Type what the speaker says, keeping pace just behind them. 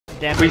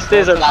Damn We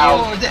stairs are loud.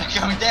 Oh, they're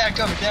coming,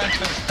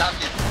 stop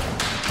it.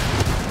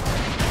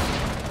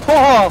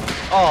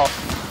 Oh!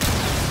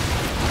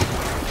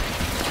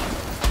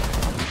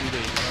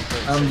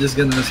 I'm just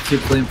gonna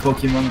keep playing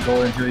Pokemon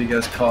Go until you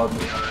guys called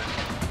me, alright?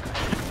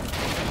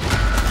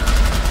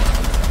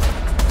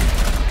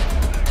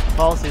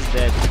 Pulse is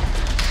dead.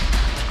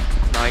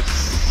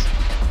 Nice.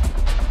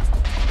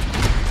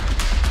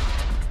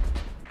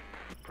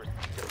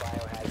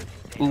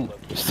 Ooh,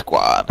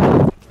 squad.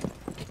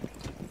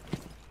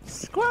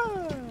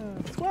 Squad!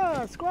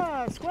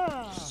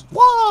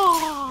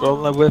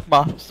 Rolling with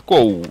my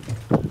squad.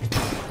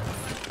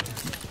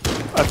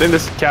 I think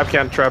this is cap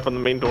can trap on the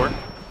main door.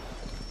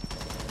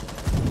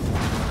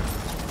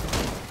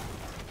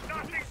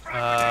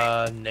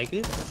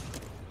 Negative?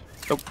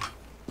 Nope.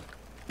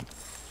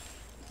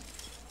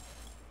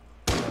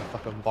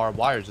 Fucking barbed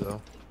wires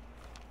though.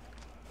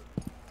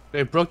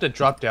 They broke the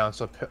drop down,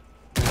 so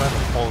we might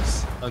have a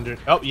pulse under.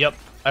 Oh, yep.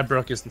 I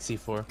broke his in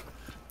C4.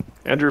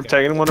 Andrew, I'm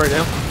tagging one right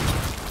now.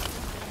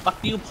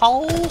 Fuck you,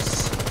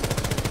 pulse!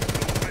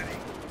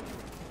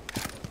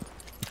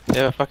 They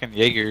have a fucking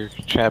Jaeger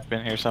trap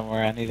in here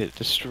somewhere. I need it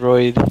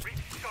destroyed.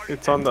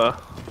 It's on the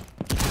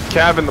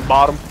cab in the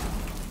bottom.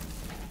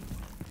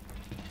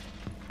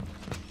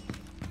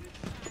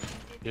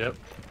 Yep.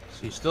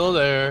 She's still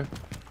there.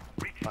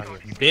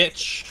 Fucking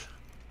bitch.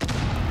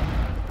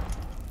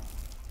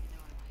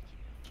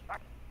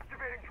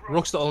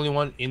 Rook's the only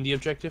one in the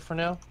objective for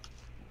now.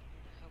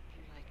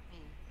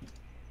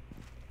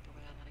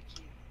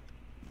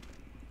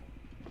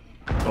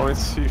 Going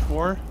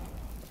C4.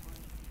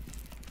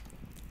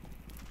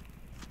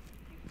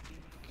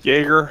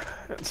 Jaeger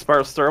and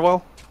Spiral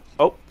Stairwell.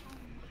 Oh.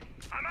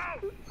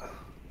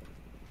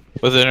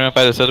 Was it anyone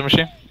by the soda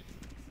machine?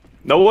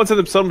 No one's in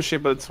the sub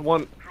machine, but it's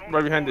one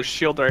right behind the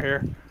shield right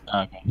here.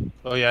 Okay.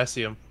 Oh yeah, I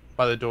see him.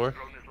 By the door.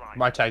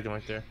 I tagged him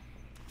right there.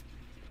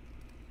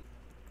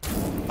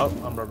 Oh,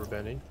 I'm rubber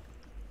banding.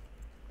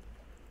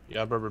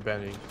 Yeah, I'm rubber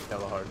banding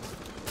hella hard.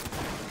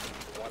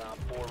 1 op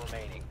 4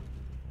 remaining.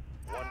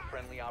 1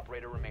 friendly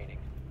operator remaining.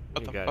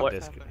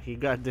 He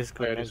got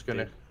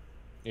disconnected.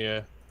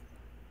 Yeah.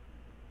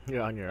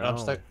 You're on your And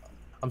own.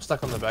 I'm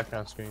stuck on the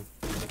background screen.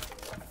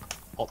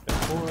 Alt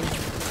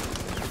F4.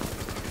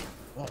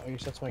 Oh, I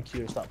guess that's my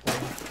cue to stop playing.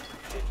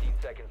 15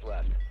 seconds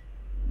left.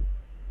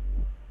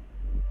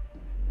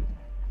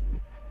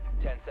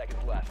 10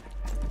 seconds left.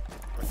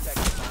 Protect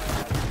the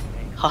biohazard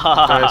container.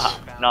 Haha,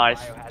 Found nice.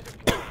 biohazard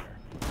container.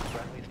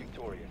 Friendly's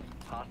victorious.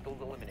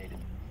 Hostiles eliminated.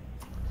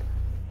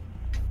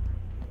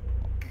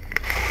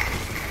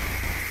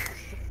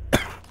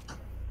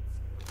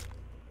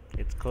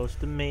 It's close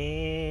to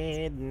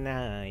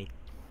midnight.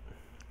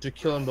 Did you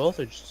kill them both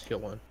or just kill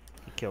one?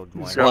 He killed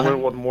one. Just gotta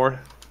win one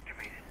more.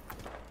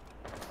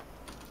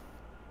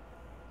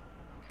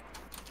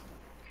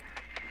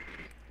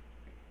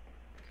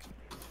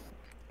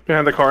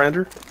 Behind the car,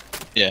 Andrew.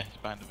 Yeah, it's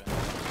behind the van.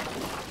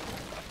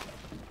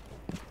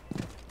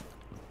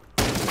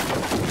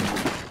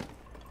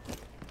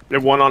 You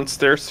have one on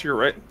stairs to your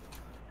right.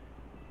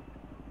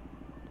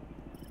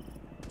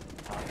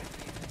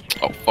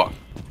 Oh fuck.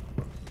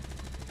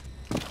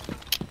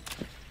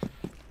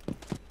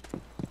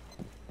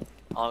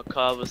 All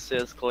cover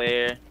says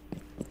clear.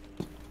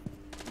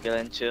 Get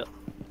into it.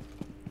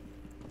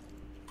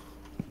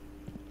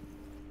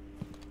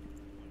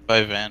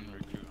 By van recruit.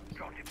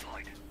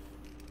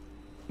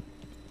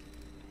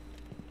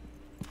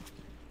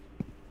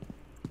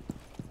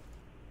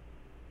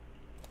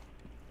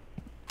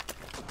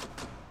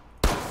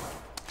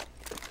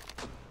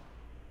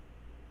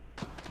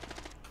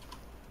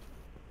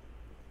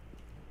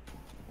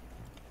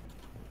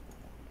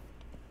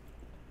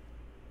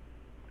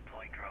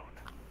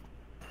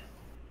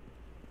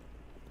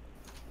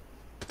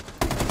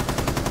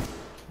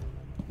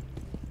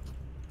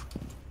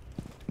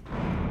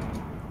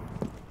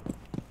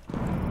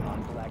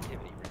 Hostile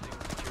activity. Resume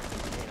securing the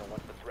container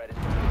once the threat is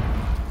complete.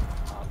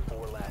 Op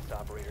 4 last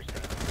operator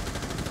standing.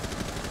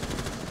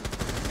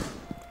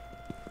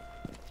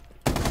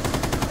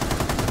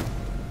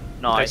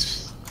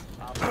 Nice.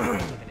 Op 4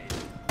 eliminated.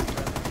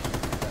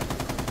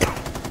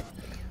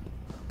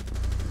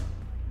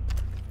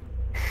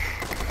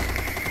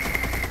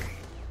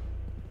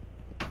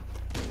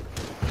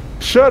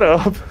 Shut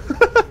up.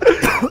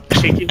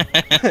 Cheeky.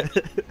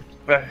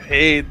 I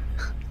hate.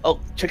 Oh,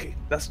 Chucky.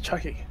 That's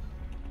Chucky.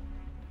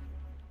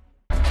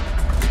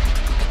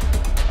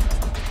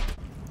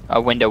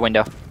 Window.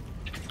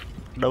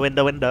 The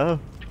window.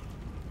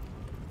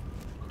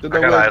 I I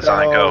got eyes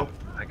on it, go.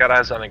 I got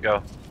eyes on it,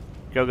 go.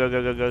 Go.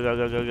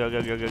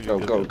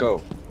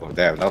 Go. Oh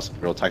damn, that was some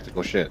real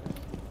tactical shit.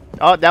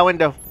 Oh, that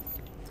window.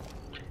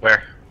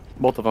 Where?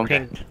 Both of them.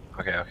 Pinged.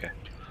 Okay.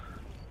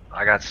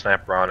 I got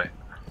sniper on it.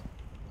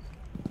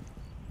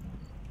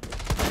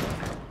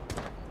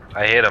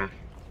 I hit him.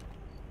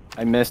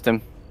 I missed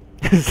him.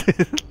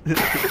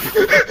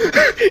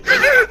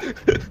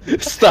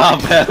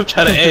 Stop, man. I'm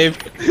trying to aim.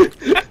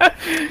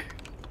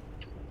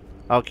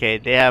 Okay,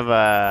 they have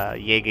a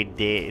Jaeger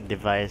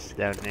device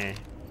down there.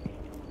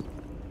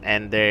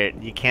 and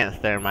you can't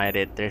thermite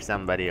it. There's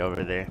somebody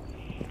over there.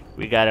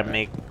 We gotta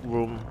make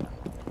room.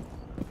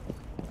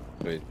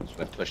 Wait,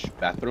 should I push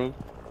bathroom?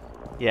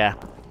 Yeah.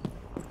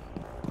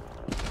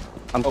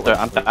 I'm Oh,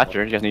 I'm wait,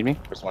 Thatcher. You guys need me?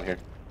 There's one here.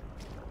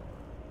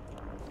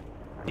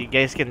 You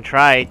guys can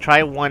try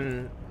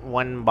one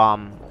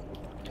bomb,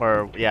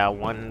 or yeah,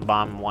 one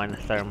bomb, one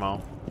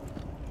thermo.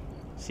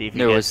 See if you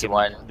No, guys it's the can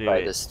one do by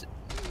it. this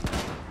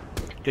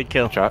Good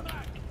kill. shot.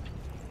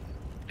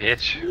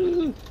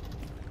 Bitch.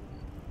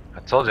 I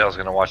told you I was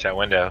gonna watch that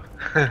window.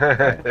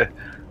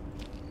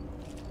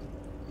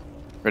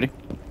 Ready?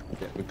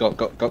 Yeah, we go,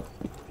 go, go.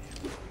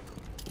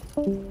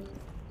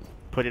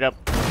 Put it up.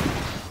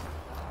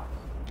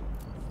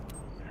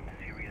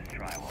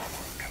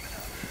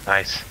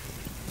 Nice.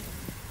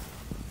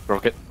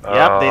 Broke it.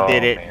 Yep, they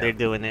did Oh, it. man. They're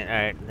doing it. All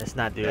right, let's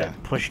not do Yeah.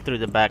 it. Push through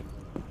the back.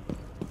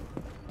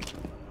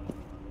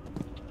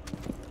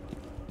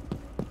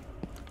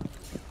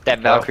 That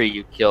Valkyrie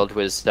you killed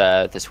was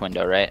this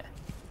window, right?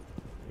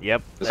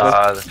 Yep. This one?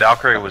 The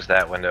Valkyrie was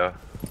that window.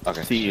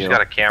 Okay. See She's you.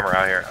 got a camera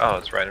out here. Oh,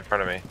 it's right in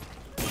front of me.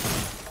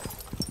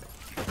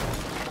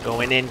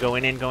 Going in,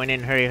 going in, going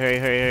in. Hurry, hurry,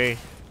 hurry, hurry.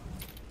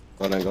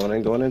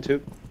 Going in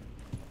too.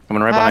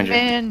 Coming right behind you.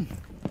 in.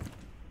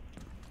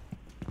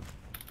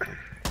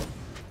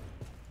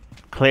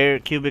 Clear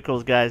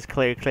cubicles, guys.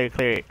 Clear, clear,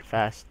 clear it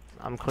fast.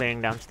 I'm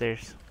clearing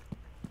downstairs.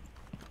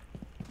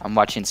 I'm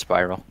watching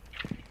Spiral.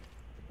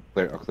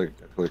 Clear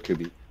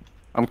QB.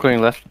 I'm clearing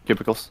left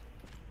cubicles.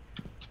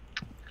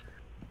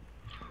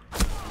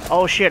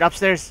 Oh shit,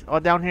 upstairs. Oh,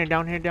 down here,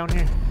 down here, down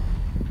here.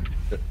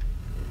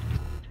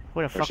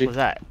 What the fuck she? was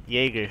that?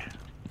 Jaeger.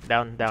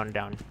 Down, down,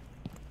 down.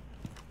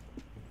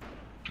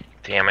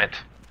 Damn it.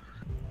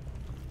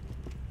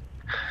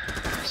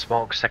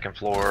 Smoke, second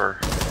floor.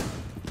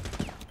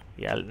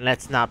 Yeah,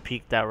 let's not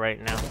peek that right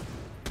now.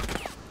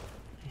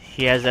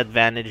 He has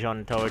advantage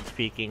on towards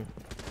peeking.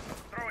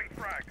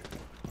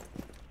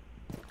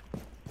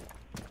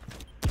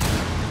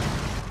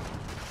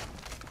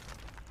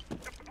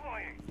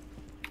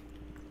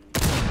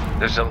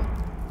 There's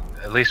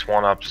at least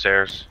one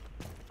upstairs.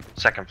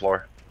 Second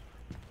floor.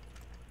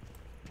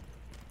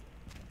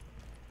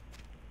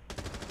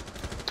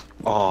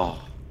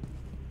 Oh.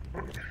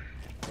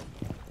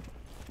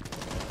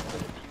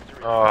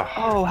 Oh,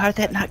 Oh, how did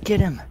that not get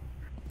him?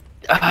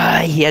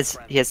 He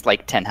has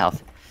like 10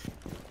 health.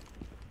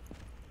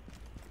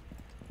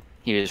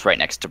 He was right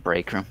next to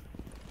break room.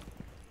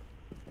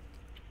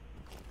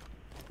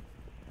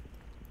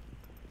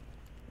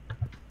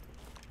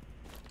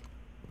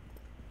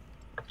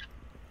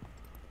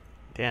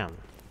 Damn.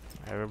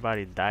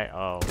 Everybody died.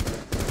 Oh.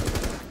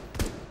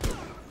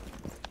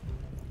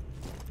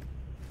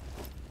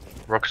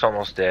 Rook's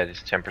almost dead.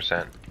 He's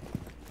 10%.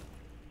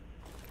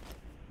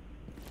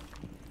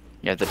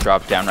 Yeah, the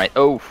drop down right.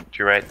 Oh, To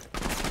your right.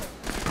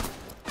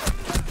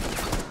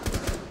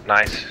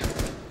 Nice.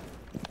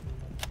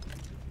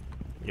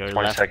 Your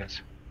 20 left.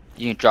 seconds.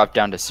 you can drop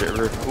down to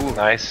server. Ooh,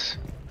 Nice.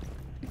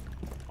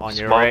 On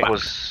your Smoke right.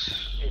 was...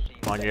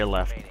 On your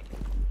left.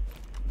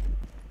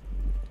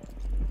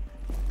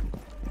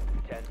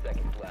 10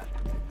 seconds left.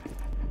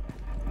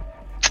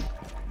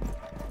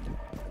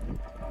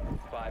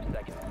 5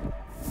 seconds.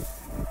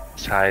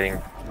 It's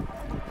hiding.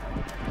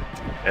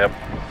 Yep.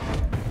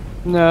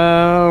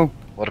 no.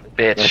 What a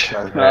bitch. That's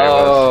There he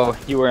was. Oh,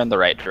 you were in the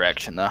right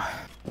direction though.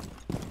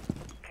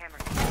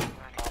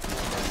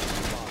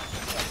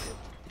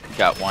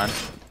 Got one.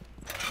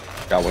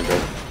 Got one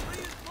good.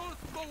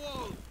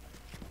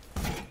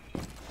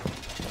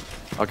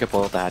 I'll get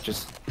both the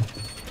hatches.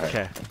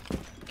 Okay.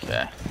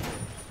 Okay.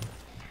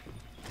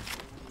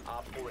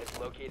 Op 4 has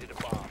located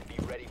a bomb. Be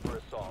ready for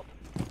assault.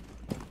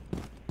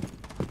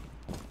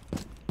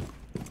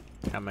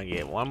 I'm gonna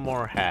get one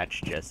more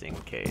hatch just in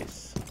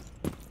case.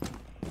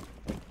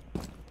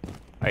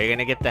 Are you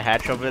gonna get the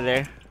hatch over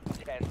there?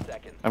 10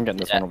 seconds. I'm getting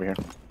this Yeah. one over here.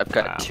 I've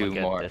got I'm two gonna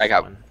get more. this I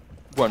got one.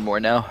 one more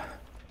now.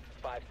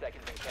 5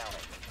 seconds and counting.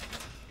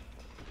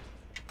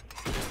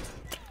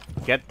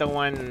 Get the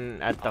one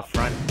at the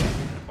front.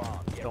 Bomb.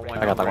 Get The ready. one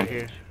I got that over one.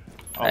 here.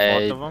 Oh, I-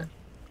 both of them?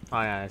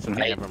 Oh yeah, it's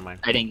okay, I- never mind.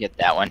 I didn't get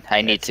that one.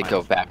 I need It's to fine, go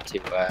it's fine. back to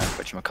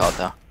whatchamacallit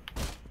though.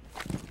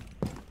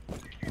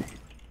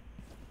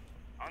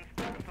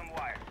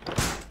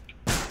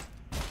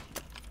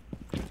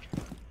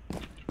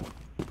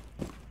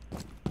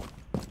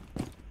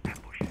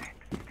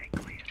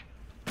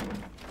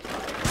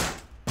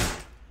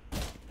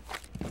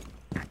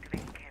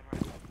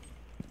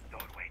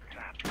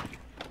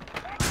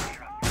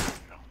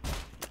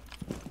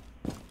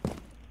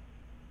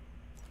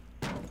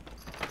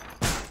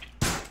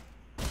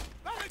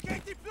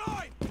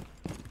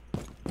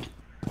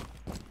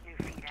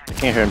 I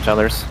can't hear him,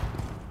 tellers.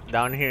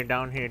 Down here,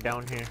 down here,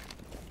 down here.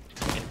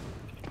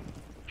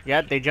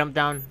 Yeah, they jumped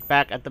down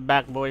back at the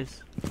back,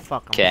 boys.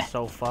 Fuck, I'm 'Kay.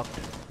 so fucked.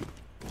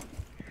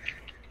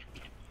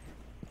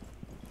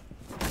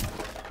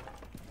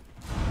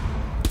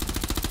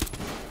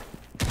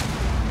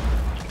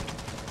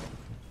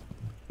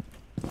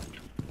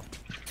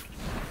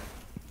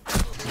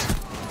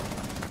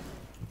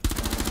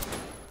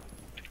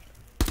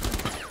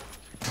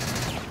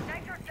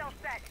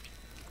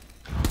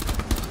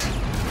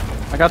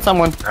 I got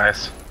someone.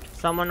 Nice.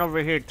 Someone over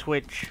here,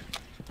 Twitch.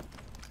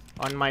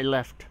 On my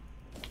left.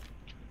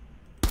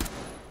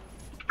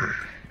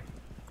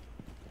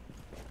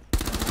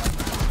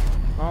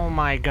 Oh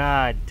my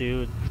god,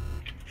 dude.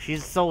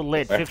 She's so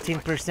lit.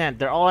 15%.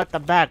 They're all at the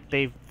back.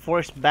 They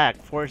forced back.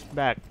 Forced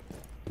back.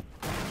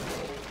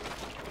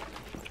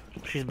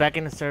 She's back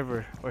in the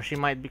server. Or she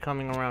might be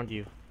coming around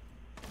you.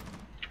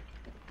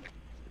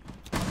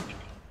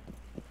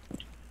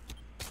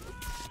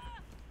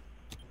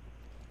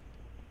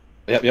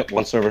 Yep.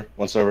 One server.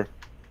 One server.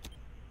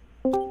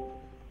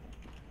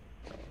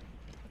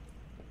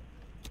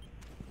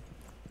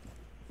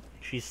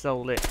 She's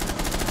so lit.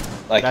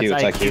 IQ. That's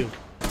It's IQ. IQ.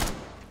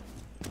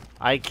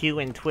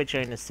 IQ and Twitch are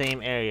in the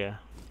same area.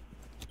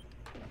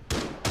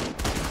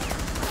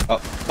 Oh,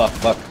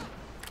 fuck.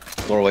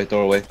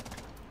 Doorway.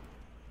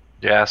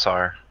 Yeah, I saw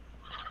her.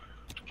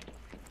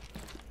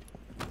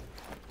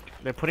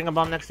 They're putting a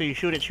bomb next to you.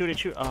 Shoot it.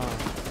 Oh,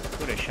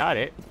 would have shot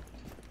it.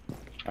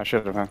 I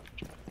should have, huh?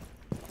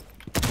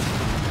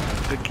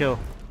 Good kill.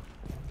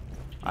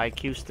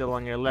 IQ still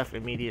on your left,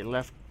 immediate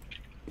left.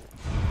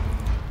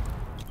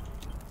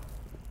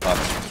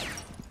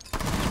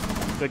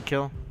 Good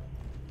kill.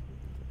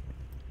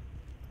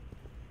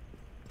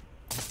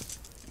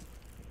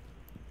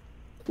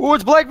 Oh,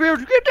 it's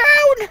Blackbeard! Get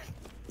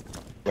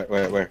down!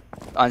 Where?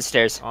 On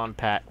stairs. On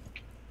Pat.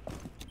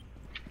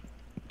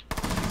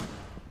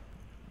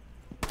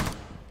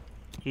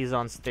 He's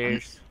on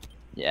stairs.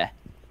 Yeah.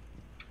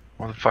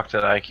 Where the fuck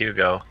did IQ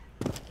go?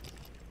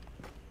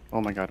 Oh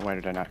my god, why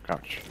did I not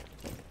crouch?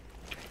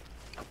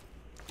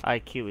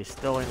 IQ is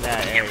still in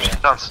that area.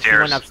 Downstairs. He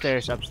went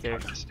upstairs.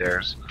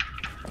 Upstairs.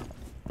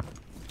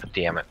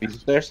 Damn it.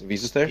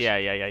 Visa stairs?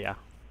 Yeah.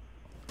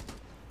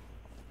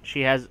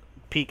 She has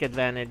peak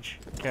advantage.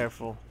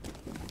 Careful.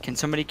 Can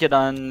somebody get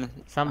on?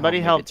 Somebody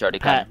maybe help It's already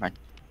Pat. gone.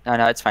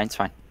 No, it's fine. It's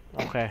fine.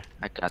 Okay.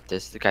 I got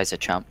this. The guy's a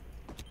chump.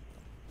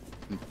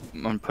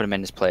 I'm gonna put him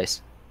in his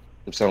place.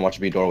 I'm still gonna watch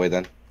B doorway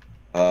then.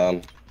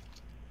 I'll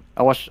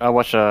watch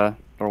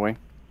doorway.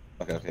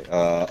 Okay.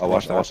 I'll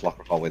watch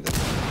locker hallway then.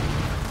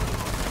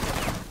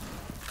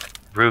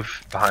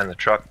 Roof behind the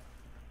truck.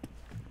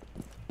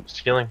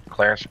 Stealing.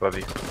 Clarence above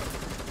you.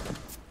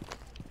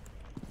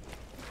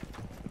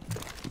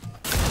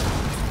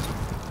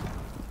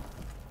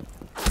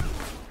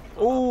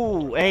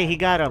 Ooh, hey, he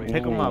got him.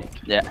 Pick him up.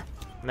 Yeah.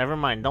 Never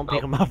mind. Don't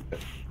pick him up.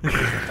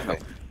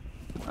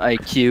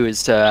 IQ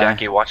is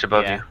Jackie, watch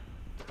above yeah.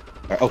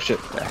 you. Oh shit.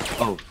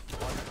 Oh.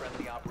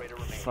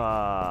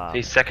 Fuck.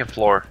 He's second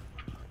floor.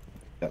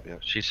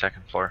 Yep. She's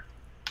second floor.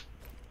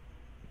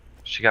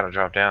 She gotta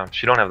drop down.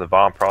 She don't have the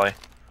bomb, probably.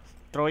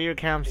 Throw your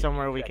cam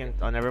somewhere we can.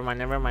 Oh, never mind.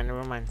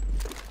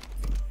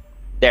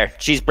 there.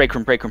 She's break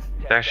room.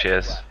 There she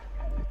is.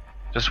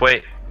 Just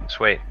wait.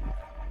 5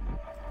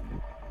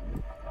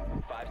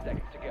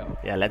 seconds to go.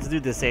 Yeah, let's do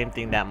the same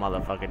thing that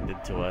motherfucker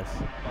did to us.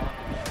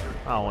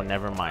 Oh, well,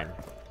 never mind.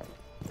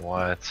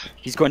 What?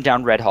 He's going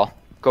down red hall.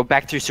 Go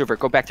back through server.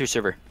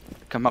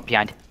 Come up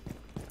behind.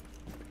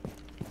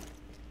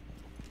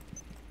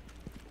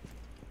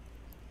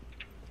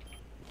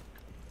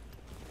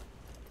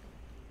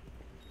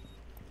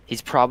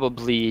 He's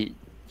probably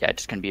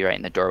just gonna be right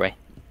in the doorway.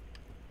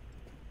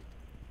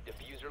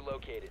 Diffuser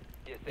located.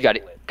 You got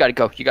it.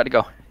 You gotta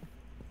go.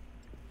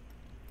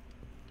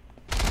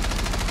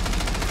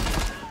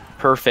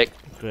 Perfect.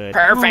 Good.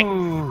 Perfect.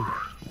 Ooh.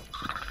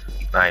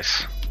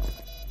 Nice.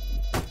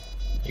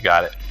 You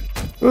got it.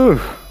 Ooh.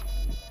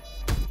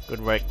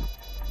 Good work.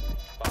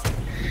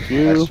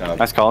 Nice job.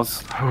 Nice calls.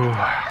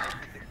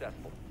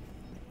 Successful.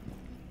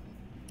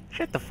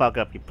 Shut the fuck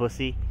up, you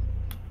pussy.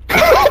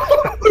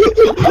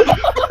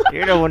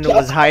 You're the one who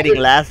was hiding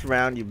last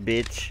round, you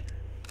bitch.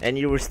 And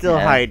you were still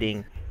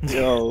hiding.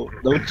 Yo,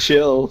 no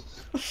chill.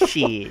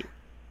 Shit.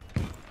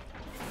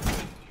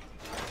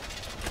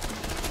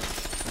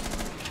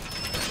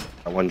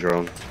 Got one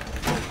drone.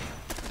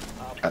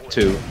 Got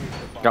two.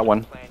 Got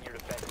one. Plan your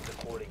defenses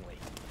accordingly.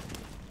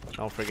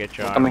 Don't forget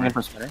your Coming armor. in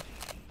from spitter.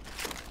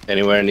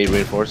 Anywhere need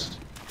reinforced?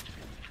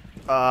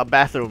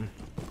 Bathroom.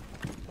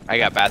 I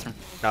got bathroom.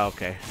 Oh,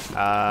 okay.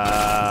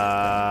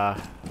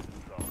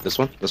 This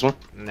one?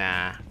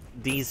 Nah.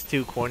 These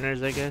two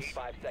corners, I guess.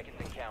 5 seconds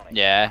and counting.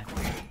 Yeah.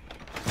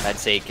 I'd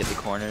say get the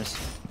corners.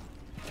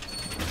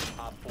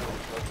 Op 4 is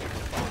located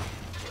the bomb.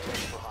 Ready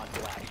for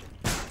hostile action.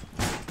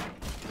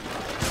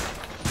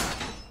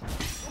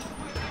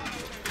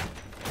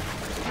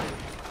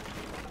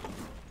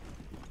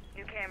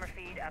 New camera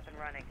feed up and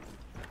running.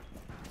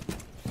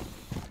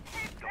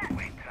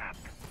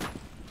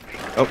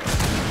 Oh.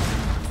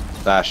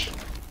 Dash.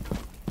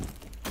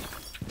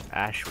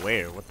 Ash,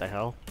 where? What the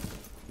hell?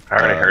 I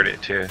already heard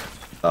it too.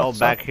 Oh,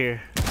 back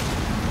here.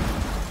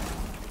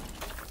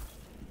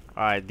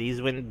 Alright,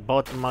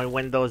 both of my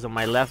windows on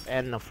my left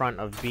and the front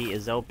of B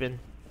is open.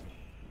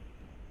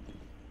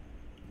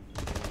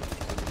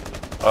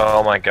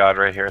 Oh my god,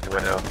 right here at the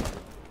window.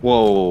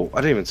 Whoa,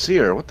 I didn't even see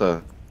her. What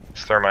the?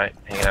 It's thermite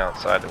hanging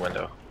outside the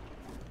window.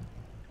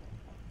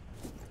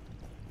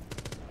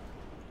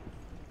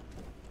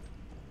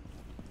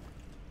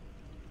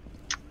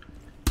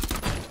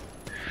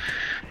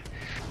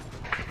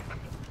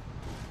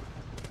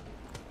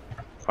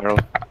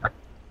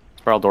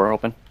 Barrel door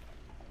open.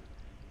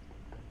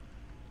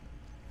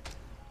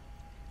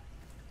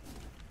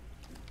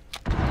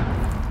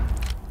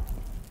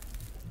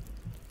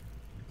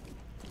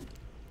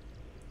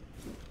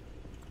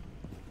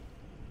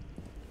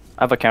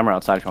 I have a camera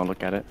outside if you want to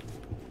look at it.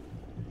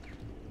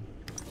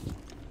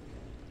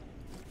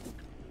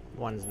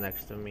 One's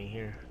next to me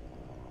here.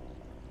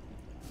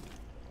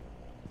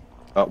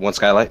 Oh, one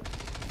skylight.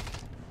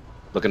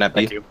 Looking at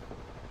B. Thank you.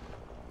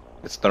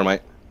 It's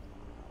thermite.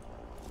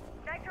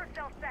 Nitro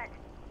cell set.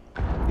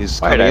 He's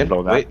Why did coming I in.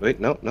 blow that? Wait,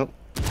 no.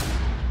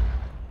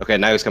 Okay,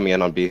 now he's coming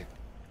in on B.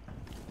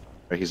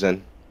 Or he's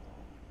in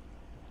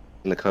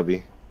the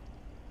cubby.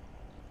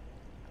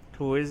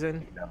 Who is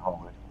in?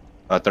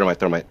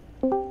 Thermite.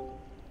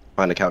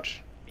 Behind the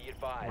couch. Be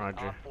advised,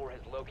 Roger. Op 4 has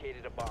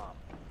located a bomb.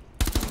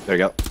 There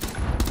you go.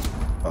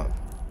 Oh.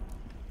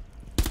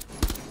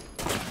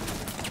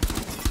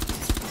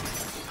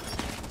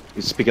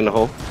 He's speaking the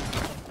hole.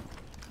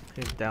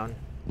 He's down.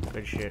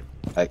 Good shit.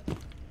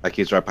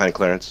 IQ's right behind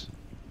Clarence.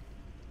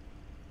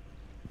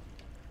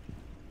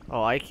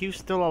 Oh, IQ's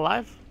still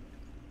alive?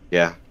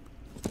 Yeah.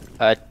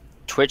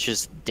 Twitch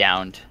is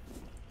downed.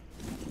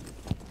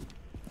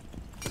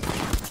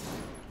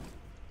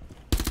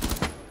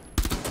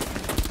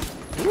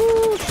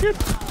 Ooh, shit.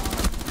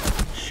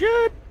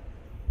 Shit.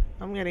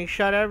 I'm getting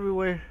shot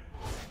everywhere.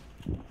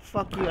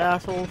 Fuck you,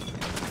 assholes.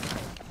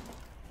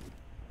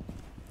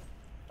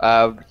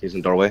 He's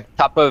in doorway.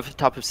 Top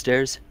of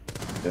stairs.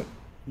 Yep.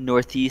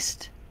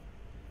 Northeast.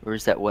 Or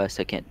is that west?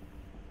 I can't.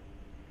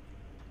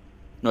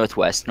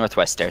 Northwest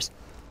stairs.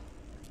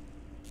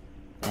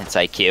 And it's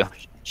IQ.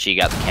 She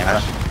got the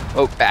camera.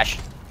 Oh, bash.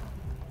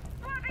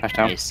 Bash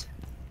down. Nice.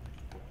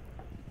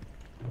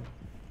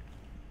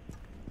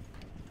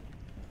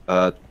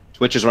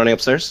 Twitch is running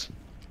upstairs.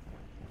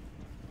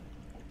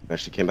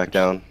 She came back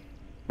down.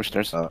 Which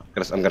stairs? I'm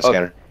gonna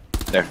scan her.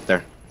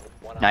 There.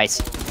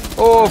 Nice.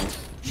 Oh!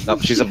 No,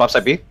 she's above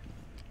side B.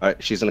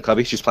 Alright, she's in the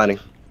cubby. She's planning.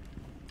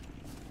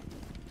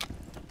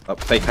 Oh,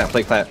 fake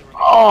plant.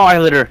 Oh, I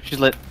lit her. She's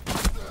lit.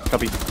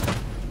 Copy.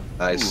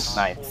 Nice. Ooh,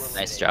 nice.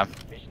 Nice job.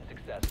 Mission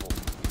successful.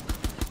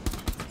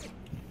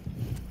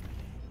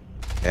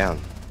 Damn.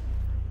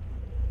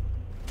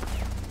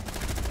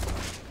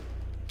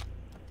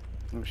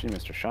 Oh, she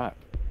missed her shot.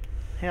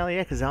 Hell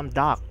yeah, because I'm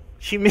Doc.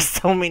 She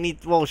missed so many.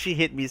 Well, she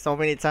hit me so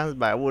many times,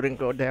 but I wouldn't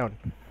go down.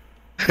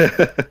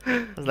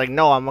 I was like,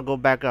 no, I'm gonna go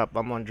back up.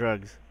 I'm on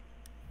drugs.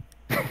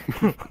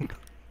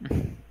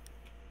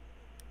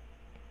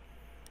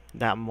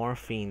 That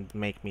morphine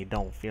make me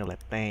don't feel a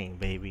thing,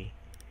 baby.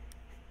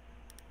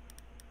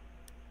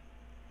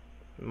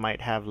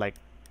 Might have like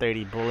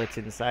 30 bullets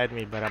inside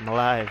me, but I'm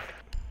alive.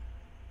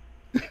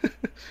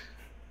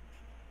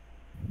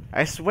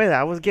 I swear,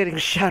 I was getting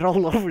shot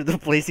all over the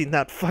place in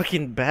that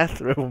fucking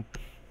bathroom.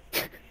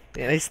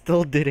 And I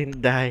still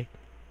didn't die.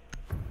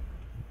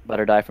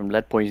 Better die from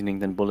lead poisoning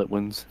than bullet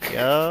wounds.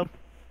 Yup.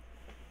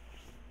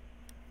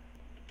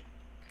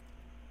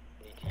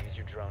 Need to use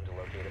your drone to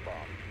locate a bomb.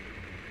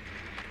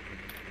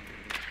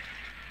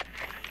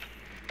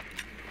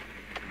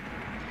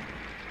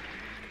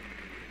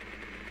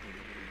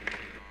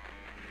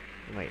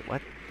 Wait,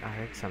 what? I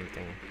heard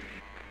something.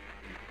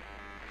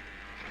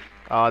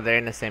 Oh, they're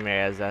in the same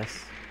area as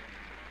us.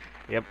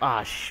 Yep.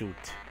 Ah, shoot.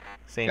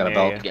 Same Got a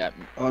area. belt. Yeah.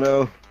 Oh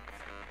no.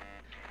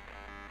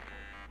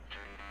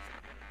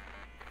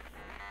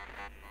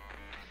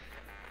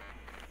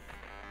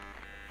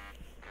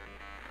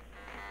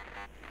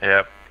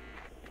 Yep.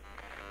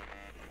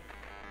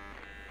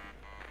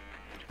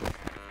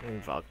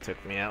 Valk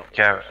took me out.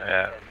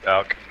 Yeah,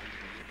 Valk.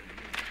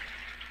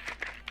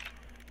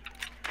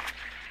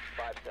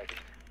 5 seconds.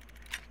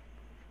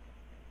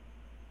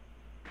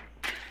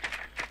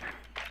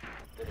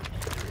 The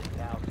diffuser is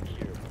now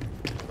secure.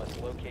 You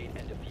must locate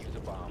and defuse a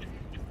bomb.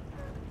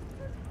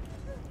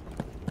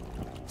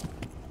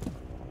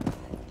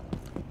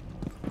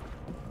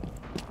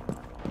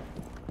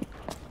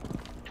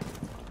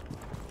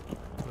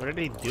 What are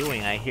they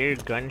doing? I hear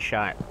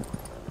gunshot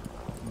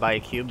by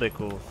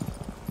cubicles.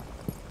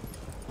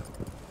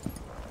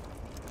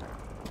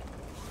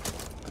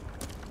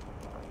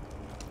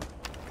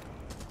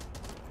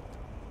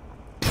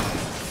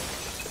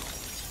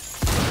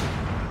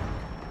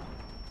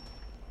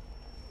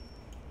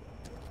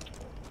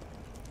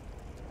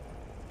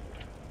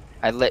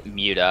 I lit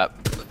mute up,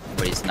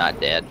 but he's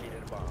not dead.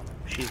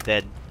 She's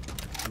dead.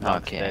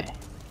 Valk's Okay. dead.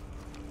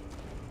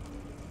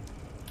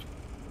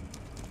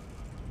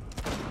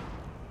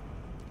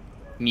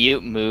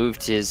 Mute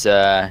moved his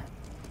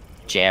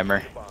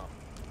jammer.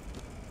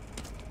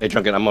 Hey,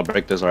 Drunken, I'm gonna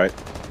break this, alright?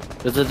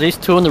 There's these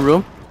two in the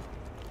room.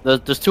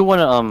 There's two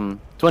on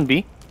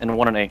B and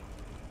one on A.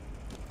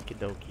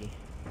 Kidoki.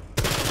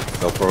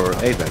 Go for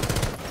A then.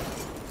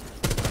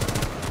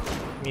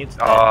 Mute's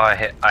Oh,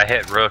 dead. I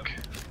hit Rook.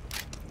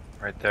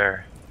 Right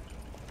there.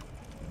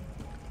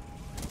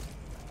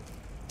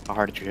 How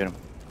hard did you hit him?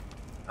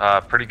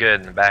 Pretty good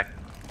in the back.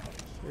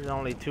 There's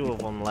only 2 of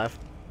them left.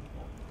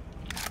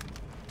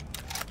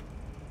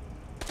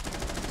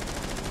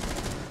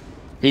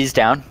 He's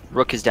down.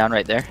 Rook is down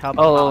right there. Help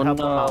Oh him out, help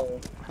him no. out.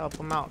 Help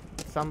him out.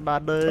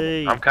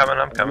 Somebody. I'm coming,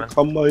 I'm coming.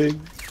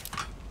 Coming.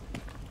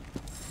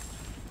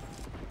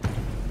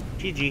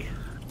 GG.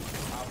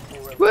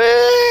 Woo!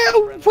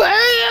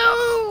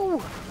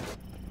 Wow!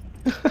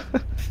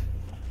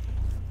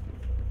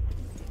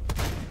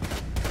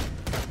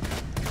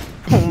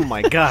 Oh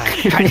my god.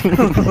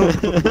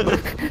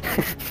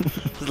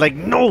 It's like,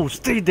 no,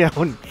 stay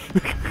down.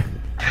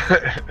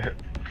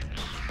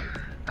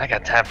 I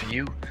got time for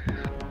you.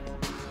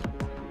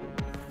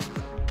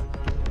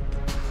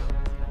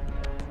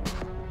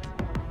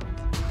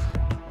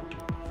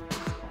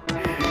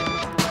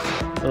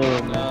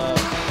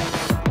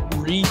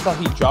 Ree thought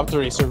he dropped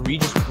already, so Ree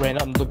just ran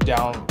up and looked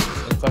down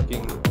and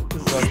fucking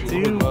lit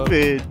him up.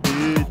 Stupid,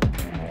 dude.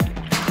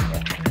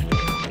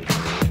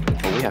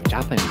 Oh, we have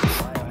Japanese.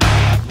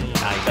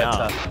 I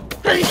know.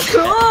 Let's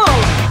go!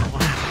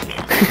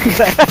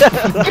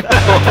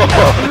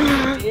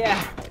 Yeah.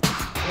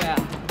 Yeah.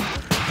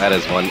 That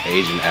is one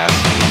Asian ass.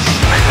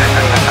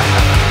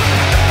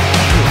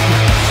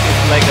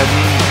 It's like a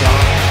mini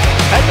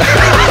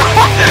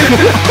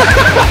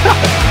dog.